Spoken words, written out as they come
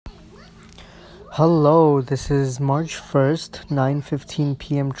Hello, this is March 1st, 9:15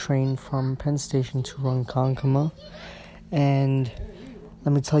 p.m. train from Penn Station to Ronkonkoma. And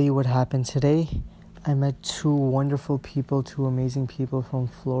let me tell you what happened today. I met two amazing people from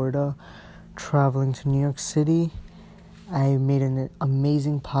Florida traveling to New York City. I made an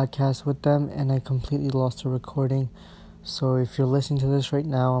amazing podcast with them and I completely lost the recording. So if you're listening to this right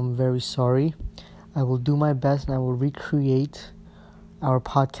now, I'm very sorry. I will do my best and I will recreate our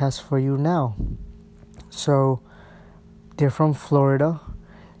podcast for you now. So they're from Florida.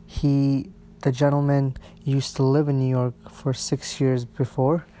 The gentleman used to live in New York for 6 years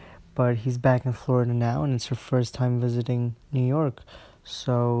before, but he's back in Florida now and it's her first time visiting New York.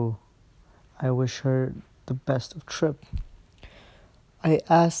 So I wish her the best of trip. I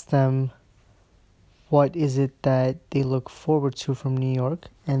asked them what is it that they look forward to from New York,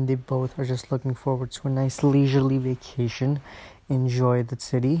 and they both are just looking forward to a nice leisurely vacation, enjoy the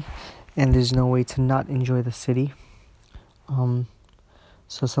city, and there's no way to not enjoy the city.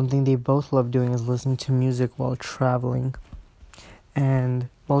 So something they both love doing is listening to music while traveling. And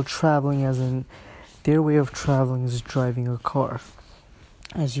while traveling, as in their way of traveling is driving a car.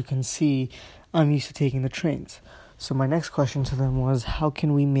 As you can see, I'm used to taking the trains. So my next question to them was, how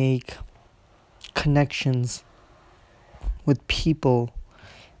can we make connections with people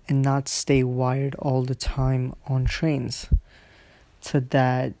and not stay wired all the time on trains? To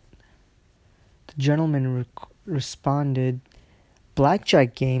that, the gentleman responded,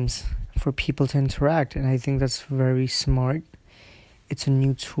 blackjack games for people to interact, and I think that's very smart. It's a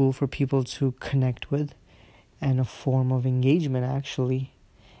new tool for people to connect with and a form of engagement, actually.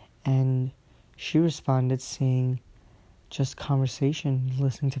 And she responded saying, just conversation,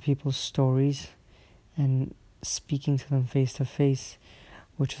 listening to people's stories and speaking to them face to face,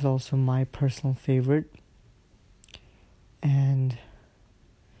 which is also my personal favorite. And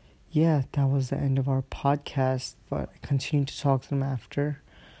yeah, that was the end of our podcast, but I continued to talk to them after.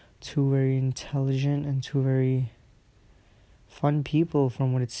 Two very intelligent and two very fun people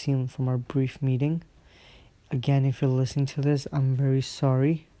from what it seemed from our brief meeting. Again, if you're listening to this, I'm very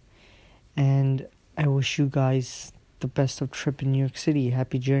sorry. And I wish you guys the best of trip in New York City.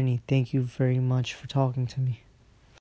 Happy journey. Thank you very much for talking to me.